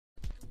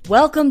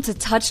Welcome to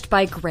Touched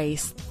by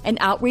Grace, an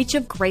outreach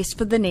of Grace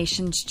for the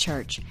Nations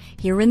Church,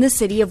 here in the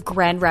city of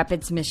Grand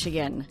Rapids,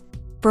 Michigan.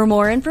 For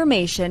more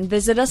information,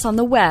 visit us on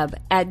the web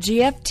at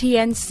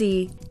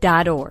gftnc.org.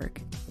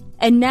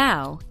 And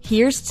now,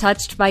 here's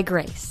Touched by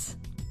Grace.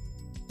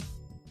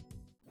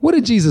 What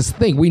did Jesus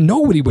think? We know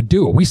what he would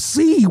do. We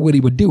see what he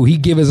would do.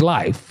 He'd give his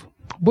life.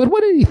 But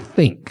what did he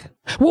think?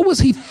 What was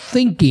he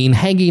thinking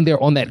hanging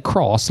there on that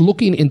cross,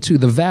 looking into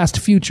the vast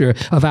future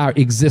of our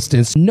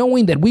existence,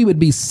 knowing that we would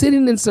be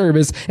sitting in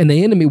service and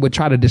the enemy would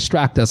try to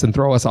distract us and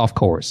throw us off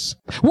course?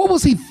 What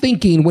was he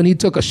thinking when he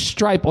took a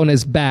stripe on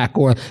his back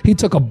or he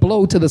took a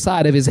blow to the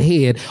side of his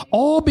head,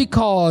 all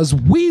because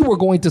we were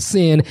going to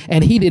sin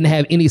and he didn't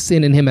have any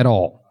sin in him at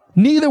all?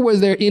 Neither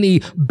was there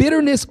any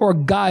bitterness or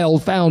guile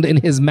found in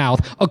his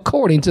mouth,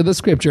 according to the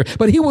scripture.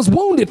 But he was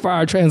wounded for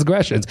our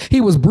transgressions.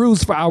 He was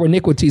bruised for our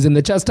iniquities, and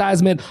the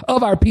chastisement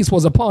of our peace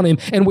was upon him,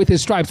 and with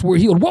his stripes we're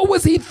healed. What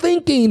was he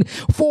thinking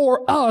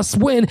for us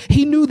when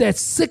he knew that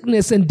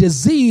sickness and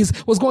disease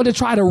was going to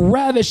try to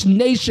ravish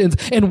nations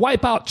and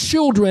wipe out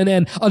children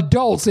and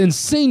adults and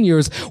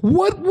seniors?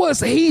 What was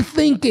he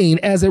thinking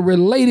as it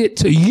related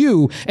to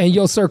you and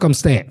your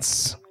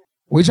circumstance?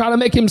 We try to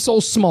make him so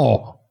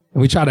small, and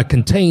we try to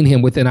contain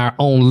him within our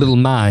own little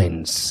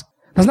minds.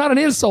 That's not an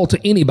insult to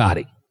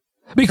anybody,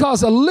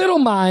 because a little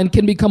mind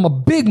can become a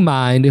big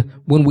mind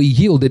when we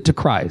yield it to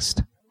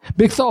Christ.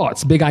 Big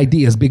thoughts, big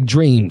ideas, big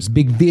dreams,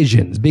 big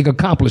visions, big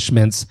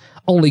accomplishments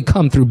only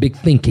come through big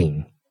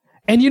thinking.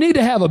 And you need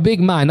to have a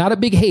big mind, not a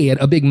big head,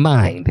 a big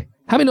mind.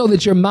 How many know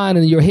that your mind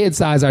and your head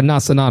size are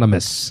not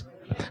synonymous?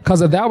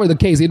 Because if that were the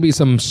case, it'd be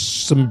some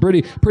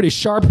pretty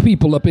sharp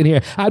people up in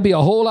here. I'd be a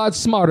whole lot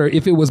smarter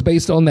if it was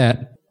based on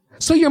that.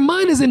 So your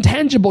mind is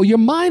intangible. Your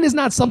mind is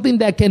not something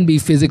that can be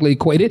physically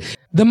equated.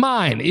 The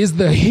mind is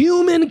the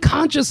human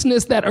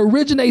consciousness that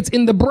originates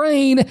in the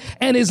brain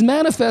and is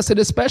manifested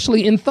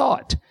especially in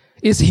thought.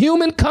 It's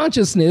human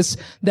consciousness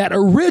that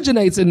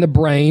originates in the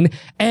brain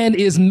and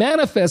is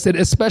manifested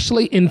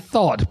especially in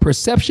thought,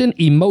 perception,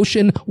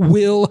 emotion,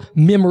 will,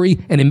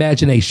 memory, and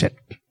imagination.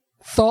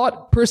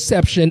 Thought,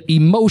 perception,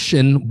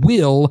 emotion,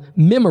 will,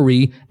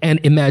 memory,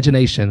 and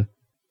imagination.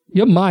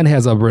 Your mind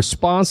has a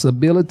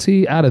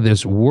responsibility out of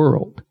this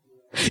world.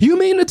 You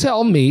mean to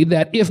tell me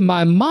that if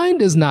my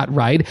mind is not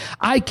right,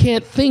 I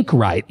can't think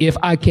right? If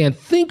I can't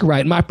think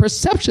right, my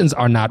perceptions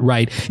are not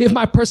right. If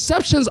my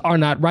perceptions are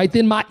not right,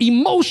 then my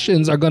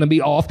emotions are going to be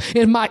off.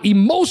 If my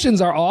emotions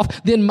are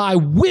off, then my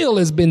will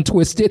has been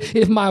twisted.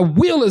 If my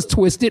will is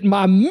twisted,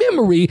 my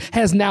memory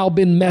has now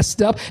been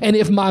messed up. And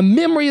if my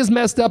memory is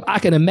messed up, I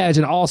can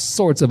imagine all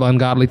sorts of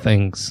ungodly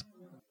things.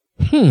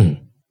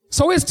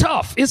 So it's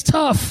tough. It's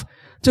tough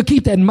to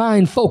keep that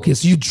mind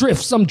focused. You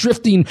drift, some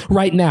drifting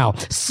right now.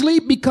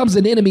 Sleep becomes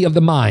an enemy of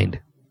the mind.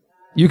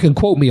 You can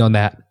quote me on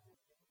that.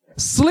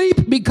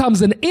 Sleep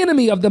becomes an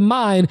enemy of the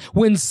mind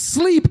when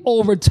sleep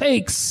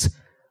overtakes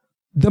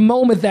the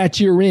moment that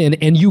you're in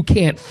and you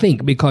can't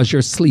think because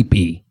you're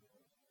sleepy.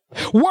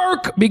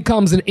 Work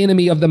becomes an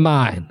enemy of the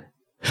mind.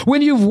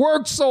 When you've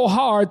worked so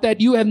hard that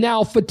you have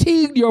now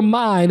fatigued your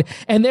mind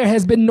and there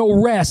has been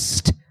no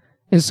rest.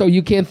 And so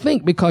you can't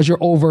think because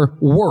you're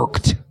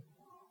overworked.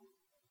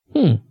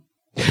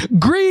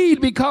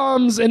 Greed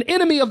becomes an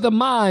enemy of the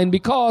mind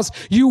because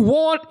you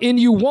want and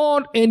you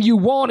want and you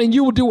want and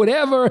you will do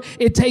whatever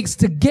it takes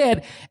to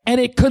get,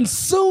 and it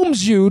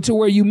consumes you to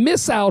where you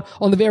miss out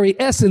on the very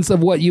essence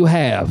of what you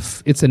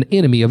have. It's an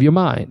enemy of your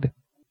mind.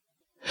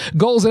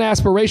 Goals and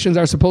aspirations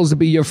are supposed to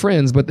be your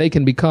friends, but they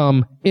can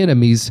become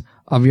enemies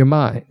of your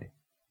mind.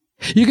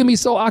 You can be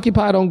so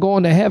occupied on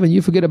going to heaven,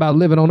 you forget about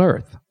living on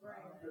earth.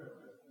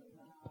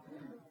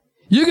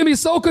 You can be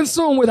so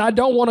consumed with, I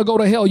don't want to go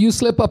to hell, you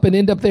slip up and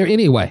end up there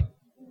anyway.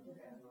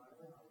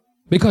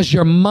 Because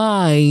your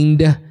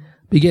mind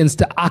begins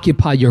to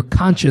occupy your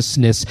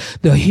consciousness,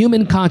 the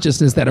human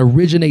consciousness that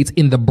originates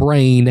in the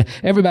brain.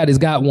 Everybody's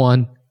got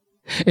one.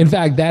 In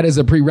fact, that is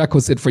a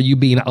prerequisite for you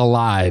being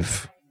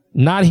alive.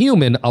 Not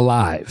human,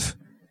 alive.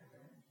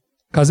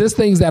 Because there's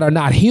things that are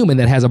not human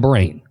that has a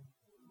brain.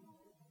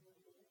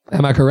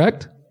 Am I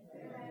correct?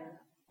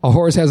 A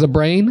horse has a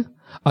brain.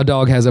 A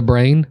dog has a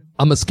brain.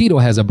 A mosquito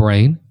has a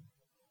brain.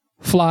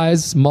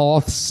 Flies,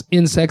 moths,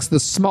 insects, the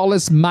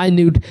smallest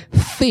minute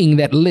thing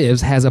that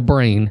lives has a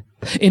brain.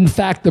 In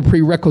fact, the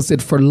prerequisite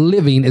for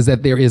living is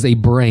that there is a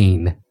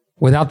brain.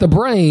 Without the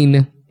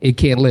brain, it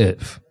can't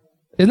live.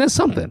 Isn't that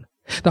something?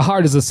 The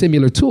heart is a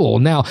similar tool.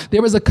 Now,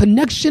 there is a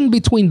connection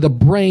between the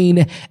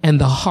brain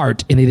and the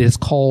heart, and it is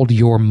called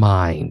your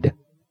mind.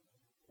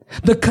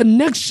 The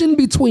connection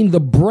between the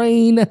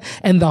brain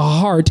and the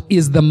heart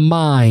is the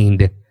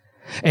mind.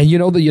 And you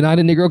know, the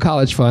United Negro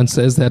College Fund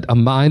says that a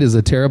mind is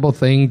a terrible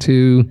thing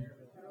to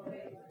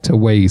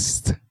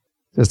waste.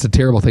 Just a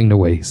terrible thing to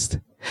waste.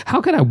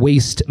 How can I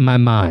waste my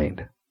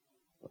mind?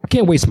 I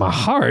can't waste my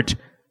heart,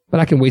 but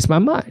I can waste my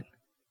mind.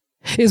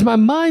 Is my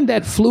mind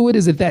that fluid?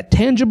 Is it that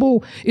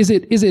tangible? Is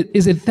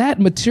it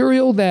that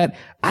material that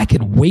I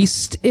could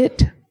waste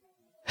it?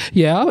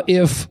 Yeah,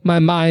 if my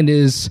mind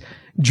is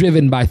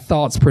driven by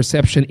thoughts,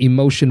 perception,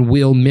 emotion,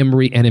 will,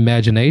 memory, and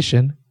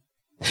imagination.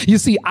 You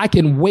see, I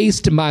can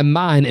waste my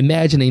mind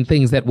imagining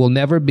things that will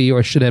never be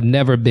or should have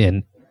never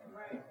been.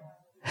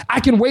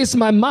 I can waste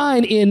my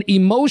mind in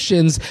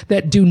emotions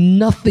that do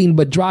nothing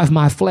but drive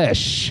my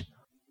flesh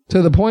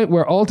to the point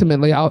where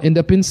ultimately I'll end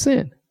up in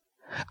sin.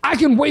 I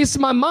can waste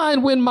my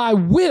mind when my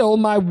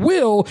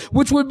will,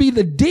 which would be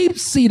the deep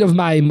seat of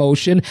my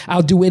emotion,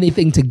 I'll do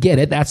anything to get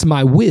it. That's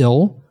my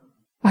will.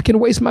 I can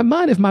waste my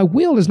mind if my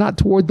will is not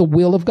toward the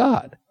will of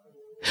God.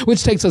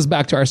 Which takes us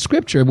back to our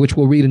scripture, which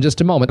we'll read in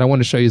just a moment. I want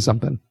to show you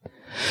something.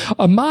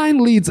 A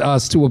mind leads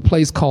us to a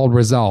place called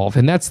resolve,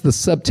 and that's the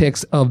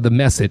subtext of the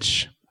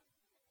message,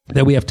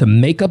 that we have to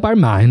make up our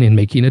mind in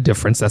making a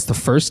difference. That's the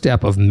first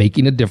step of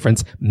making a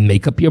difference.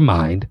 Make up your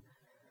mind.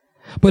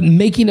 But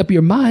making up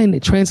your mind,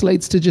 it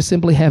translates to just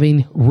simply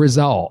having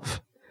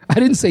resolve. I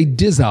didn't say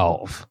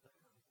dissolve.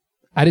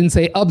 I didn't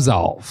say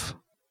absolve.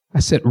 I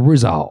said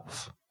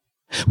resolve.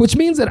 Which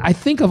means that I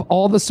think of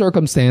all the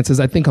circumstances,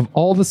 I think of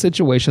all the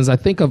situations, I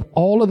think of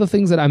all of the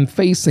things that I'm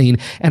facing,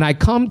 and I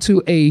come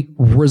to a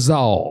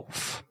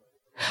resolve.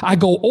 I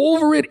go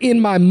over it in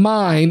my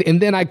mind,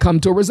 and then I come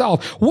to a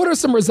resolve. What are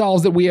some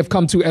resolves that we have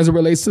come to as it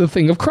relates to the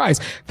thing of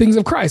Christ? Things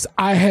of Christ.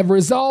 I have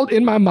resolved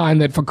in my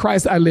mind that for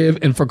Christ I live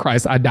and for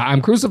Christ I die.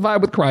 I'm crucified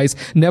with Christ.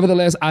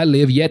 Nevertheless, I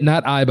live, yet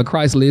not I, but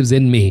Christ lives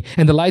in me.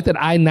 And the life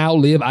that I now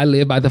live, I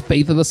live by the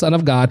faith of the Son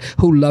of God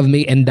who loved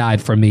me and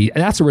died for me.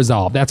 That's a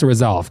resolve. That's a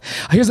resolve.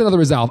 Here's another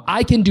resolve.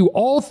 I can do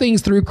all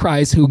things through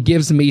Christ who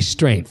gives me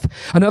strength.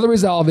 Another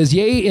resolve is,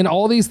 yea, in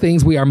all these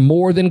things we are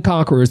more than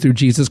conquerors through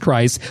Jesus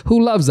Christ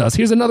who loves us.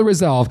 Here's another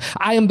resolve.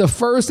 I am the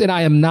first and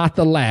I am not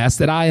the last,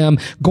 that I am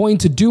going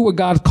to do what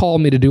God called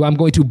me to do. I'm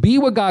going to be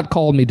what God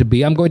called me to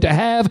be. I'm going to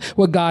have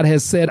what God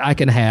has said I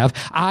can have.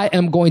 I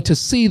am going to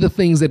see the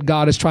things that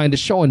God is trying to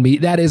show in me.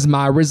 That is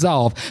my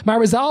resolve. My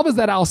resolve is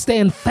that I'll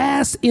stand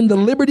fast in the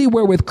liberty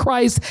wherewith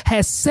Christ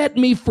has set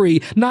me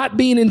free, not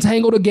being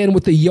entangled again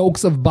with the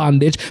yokes of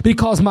bondage,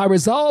 because my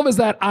resolve is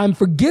that I'm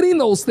forgetting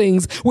those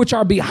things which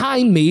are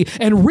behind me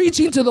and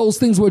reaching to those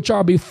things which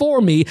are before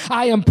me.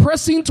 I am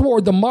pressing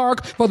toward the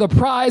mark for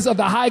the prize of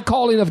the high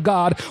calling of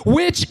God,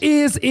 which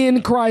is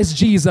in Christ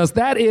Jesus.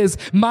 That is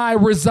my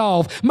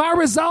resolve. My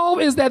resolve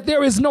is that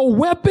there is no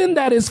weapon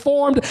that is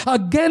formed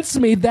against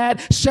me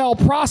that shall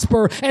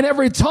prosper, and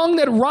every tongue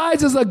that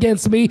rises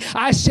against me,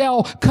 I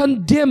shall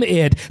condemn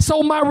it.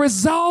 So my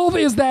resolve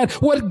is that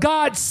what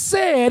God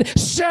said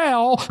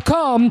shall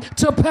come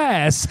to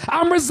pass.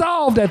 I'm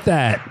resolved at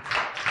that.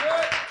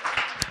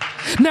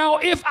 Now,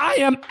 if I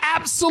am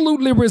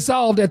absolutely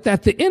resolved at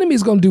that, the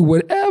enemy's going to do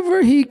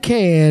whatever he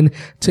can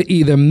to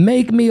either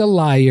make me a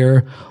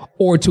liar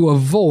or to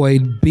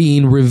avoid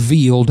being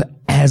revealed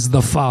as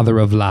the father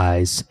of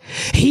lies.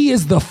 He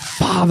is the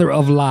father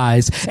of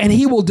lies, and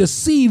he will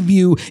deceive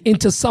you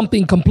into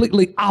something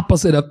completely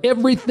opposite of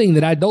everything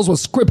those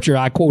was scripture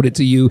I quoted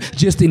to you,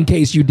 just in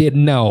case you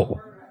didn't know.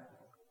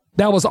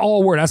 That was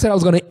all word. I said I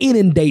was going to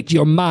inundate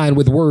your mind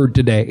with word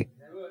today.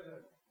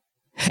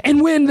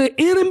 And when the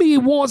enemy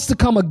wants to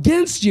come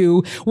against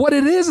you, what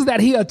it is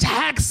that he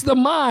attacks the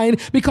mind,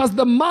 because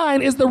the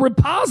mind is the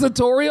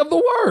repository of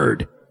the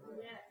word.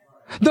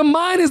 The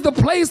mind is the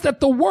place that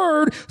the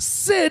word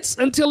sits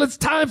until it's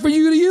time for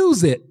you to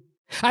use it.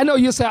 I know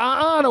you say,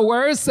 the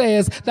word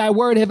says, thy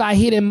word have I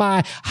hid in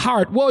my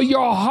heart. Well,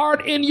 your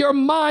heart and your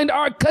mind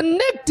are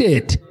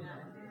connected.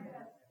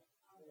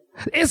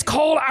 It's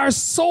called our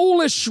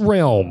soulish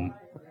realm.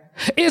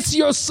 It's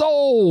your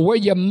soul, where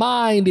your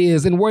mind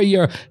is and where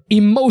your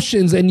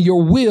emotions and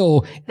your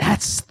will,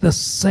 that's the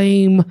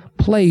same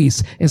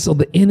place. And so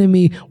the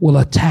enemy will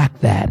attack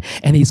that,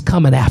 and he's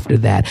coming after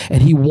that,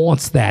 and he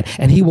wants that,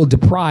 and he will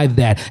deprive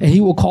that, and he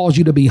will cause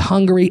you to be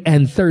hungry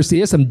and thirsty.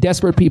 There's some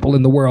desperate people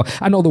in the world.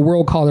 I know the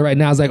world caller right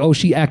now is like, oh,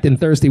 she acting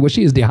thirsty. Well,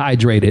 she is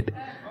dehydrated.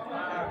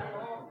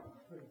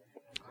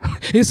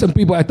 There's some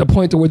people at the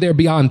point to where they're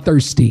beyond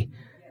thirsty,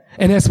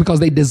 and that's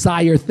because they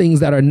desire things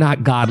that are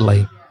not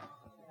godly.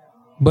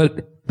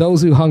 But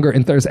those who hunger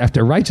and thirst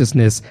after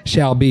righteousness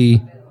shall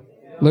be,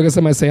 look at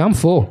somebody and say, I'm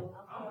full.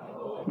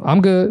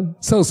 I'm good.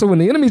 So when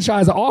the enemy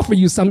tries to offer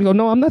you something, you go,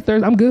 no, I'm not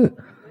thirsty. I'm good.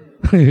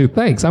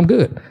 Thanks. I'm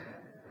good.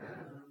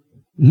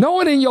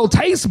 Knowing in your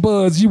taste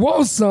buds you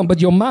want some, but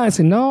your mind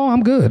say, no,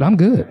 I'm good. I'm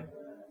good.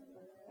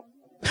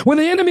 When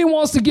the enemy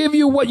wants to give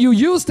you what you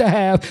used to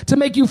have to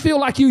make you feel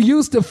like you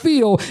used to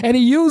feel, and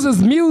he uses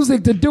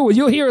music to do it.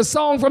 You'll hear a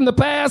song from the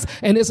past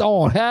and it's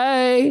on.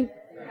 Hey.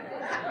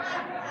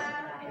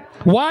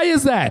 Why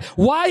is that?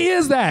 Why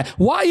is that?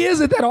 Why is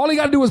it that all you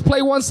got to do is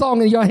play one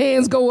song and your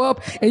hands go up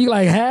and you're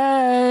like,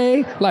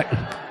 hey, like,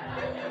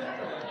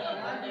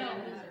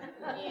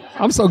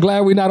 I'm so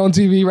glad we're not on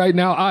TV right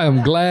now. I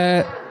am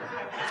glad.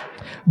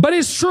 But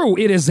it's true.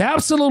 It is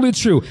absolutely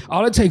true.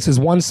 All it takes is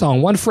one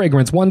song, one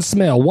fragrance, one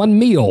smell, one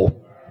meal.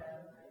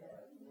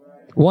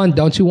 One,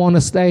 don't you want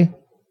to stay?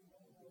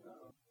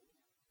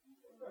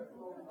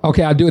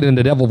 Okay, I'll do it in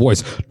the devil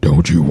voice.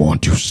 Don't you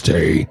want to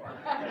stay?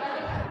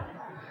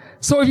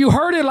 So if you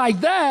heard it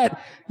like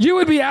that, you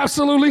would be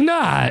absolutely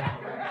not.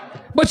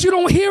 But you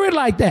don't hear it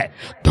like that.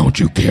 Don't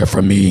you care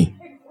for me?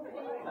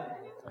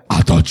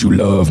 I thought you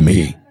loved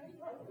me.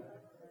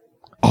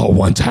 Oh,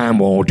 one time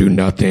won't do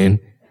nothing.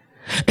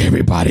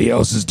 Everybody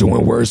else is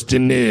doing worse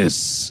than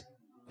this.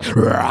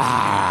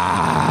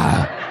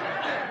 Rah!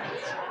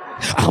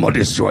 I'm going to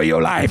destroy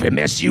your life and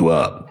mess you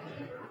up.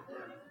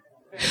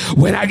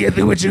 When I get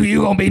through with you,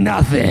 you're going to be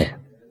nothing.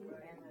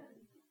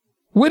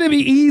 Would it be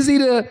easy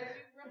to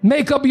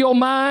make up your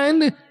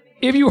mind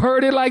if you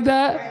heard it like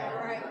that?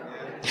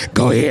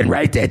 Go ahead and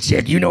write that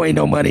check. You know ain't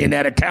no money in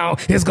that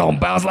account. It's going to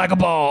bounce like a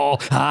ball.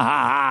 Ha,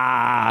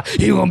 ha, ha.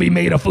 You're going to be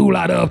made a fool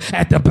out of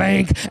at the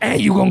bank,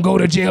 and you're going to go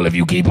to jail if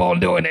you keep on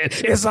doing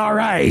it. It's all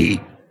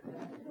right.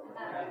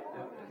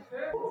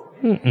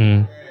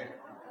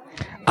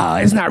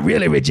 It's not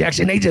really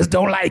rejection. They just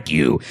don't like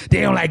you.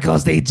 They don't like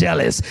us. They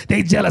jealous.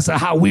 They jealous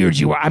of how weird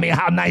you are. I mean,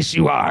 how nice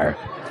you are.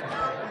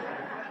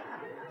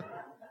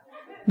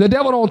 The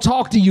devil don't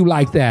talk to you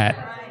like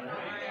that.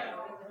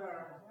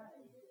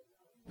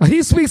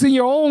 He speaks in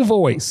your own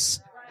voice,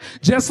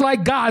 just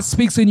like God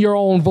speaks in your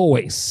own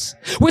voice,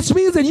 which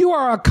means that you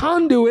are a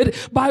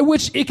conduit by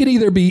which it can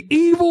either be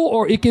evil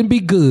or it can be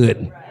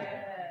good.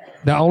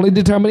 The only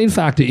determining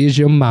factor is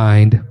your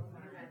mind.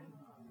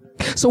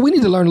 So we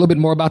need to learn a little bit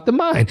more about the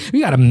mind.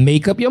 You got to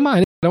make up your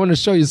mind. I want to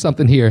show you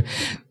something here.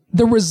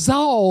 The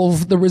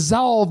resolve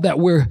that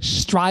we're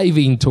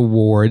striving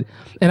toward,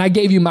 and I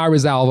gave you my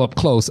resolve up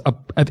close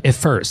at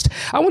first.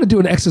 I want to do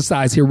an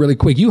exercise here really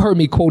quick. You heard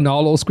me quoting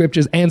all those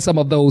scriptures and some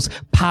of those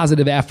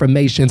positive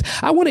affirmations.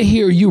 I want to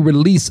hear you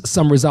release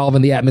some resolve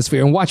in the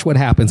atmosphere and watch what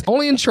happens.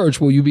 Only in church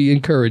will you be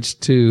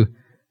encouraged to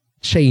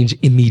change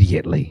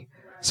immediately.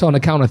 So on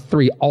the count of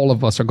 3, all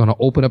of us are going to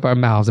open up our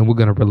mouths and we're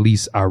going to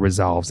release our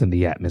resolves in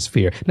the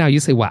atmosphere. Now you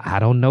say, well, I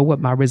don't know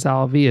what my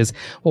resolve is.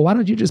 Well, why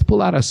don't you just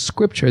pull out a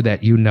scripture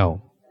that you know?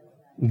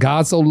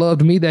 God so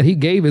loved me that he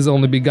gave his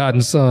only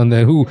begotten son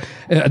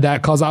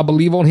that cause I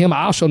believe on him,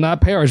 I shall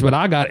not perish, but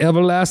I got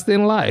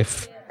everlasting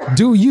life.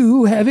 Do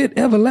you have it?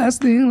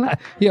 Everlasting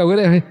life. Yeah,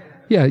 whatever.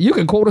 Yeah, you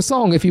can quote a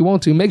song if you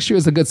want to. Make sure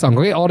it's a good song.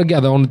 Okay, all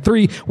together. On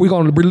 3, we're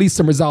going to release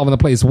some resolve in the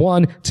place.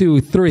 1, 2,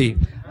 3.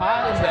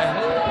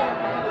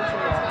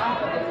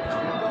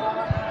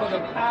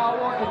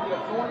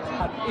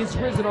 Is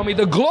risen on me.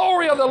 The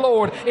glory of the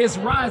Lord is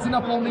rising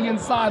up on the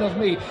inside of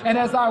me. And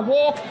as I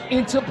walk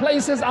into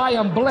places, I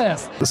am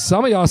blessed.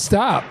 Some of y'all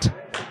stopped.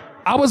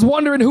 I was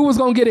wondering who was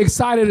going to get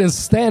excited and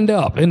stand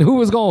up and who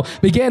was going to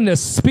begin to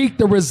speak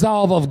the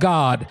resolve of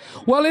God.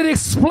 Well, it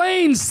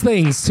explains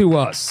things to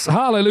us.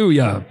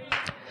 Hallelujah.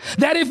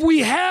 That if we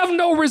have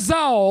no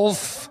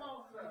resolve,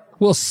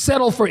 we'll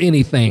settle for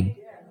anything.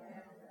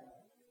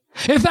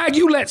 In fact,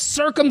 you let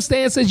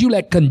circumstances, you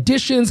let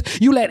conditions,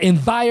 you let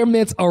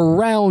environments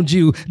around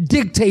you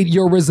dictate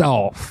your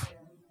resolve.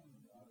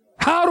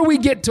 How do we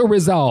get to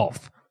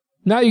resolve?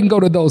 Now you can go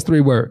to those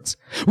 3 words.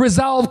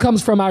 Resolve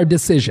comes from our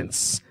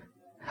decisions.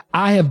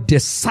 I have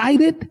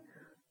decided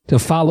to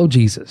follow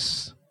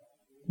Jesus.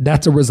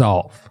 That's a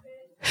resolve.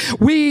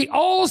 We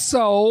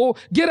also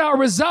get our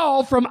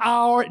resolve from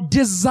our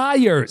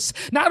desires.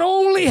 Not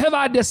only have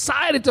I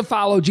decided to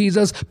follow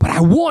Jesus, but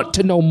I want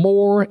to know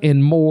more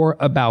and more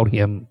about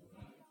him.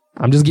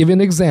 I'm just giving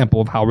an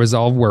example of how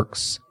resolve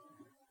works.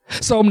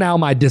 So now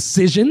my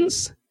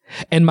decisions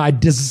and my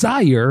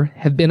desire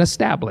have been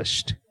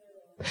established.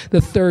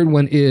 The 3rd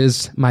one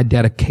is my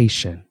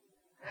dedication.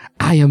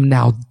 I am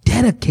now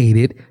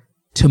dedicated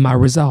to my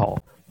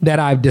resolve. That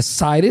I've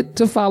decided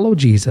to follow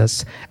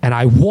Jesus and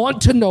I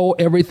want to know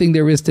everything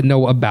there is to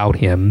know about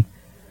him.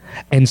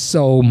 And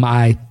so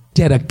my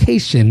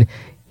dedication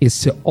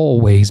is to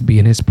always be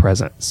in his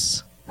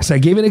presence. So I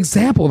gave an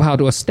example of how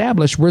to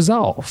establish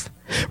resolve.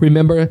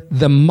 Remember,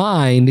 the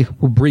mind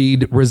will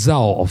breed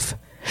resolve,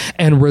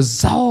 and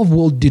resolve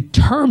will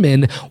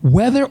determine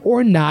whether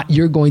or not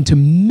you're going to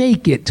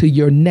make it to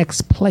your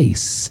next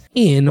place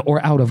in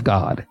or out of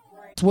God.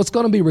 What's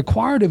going to be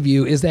required of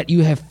you is that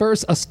you have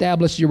first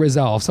established your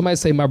resolve. Somebody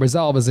say, my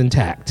resolve is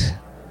intact.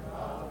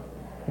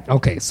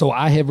 Okay, so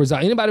I have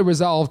resolved. Anybody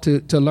resolved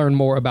to learn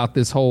more about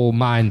this whole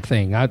mind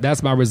thing?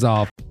 That's my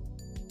resolve.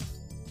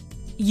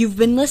 You've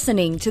been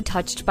listening to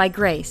Touched by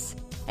Grace,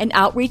 an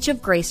outreach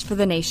of Grace for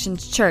the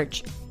Nations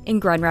Church in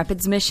Grand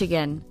Rapids,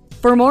 Michigan.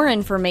 For more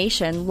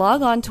information,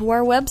 log on to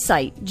our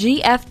website,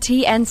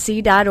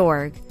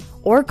 gftnc.org,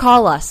 or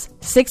call us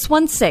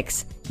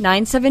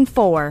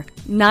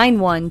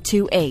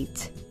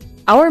 616-974-9128.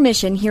 Our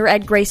mission here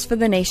at Grace for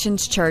the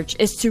Nations Church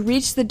is to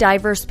reach the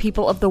diverse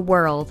people of the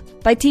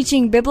world by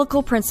teaching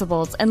biblical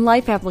principles and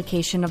life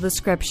application of the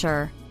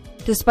Scripture.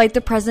 Despite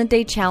the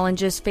present-day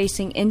challenges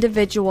facing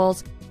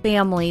individuals,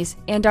 families,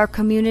 and our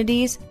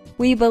communities,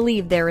 we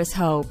believe there is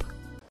hope.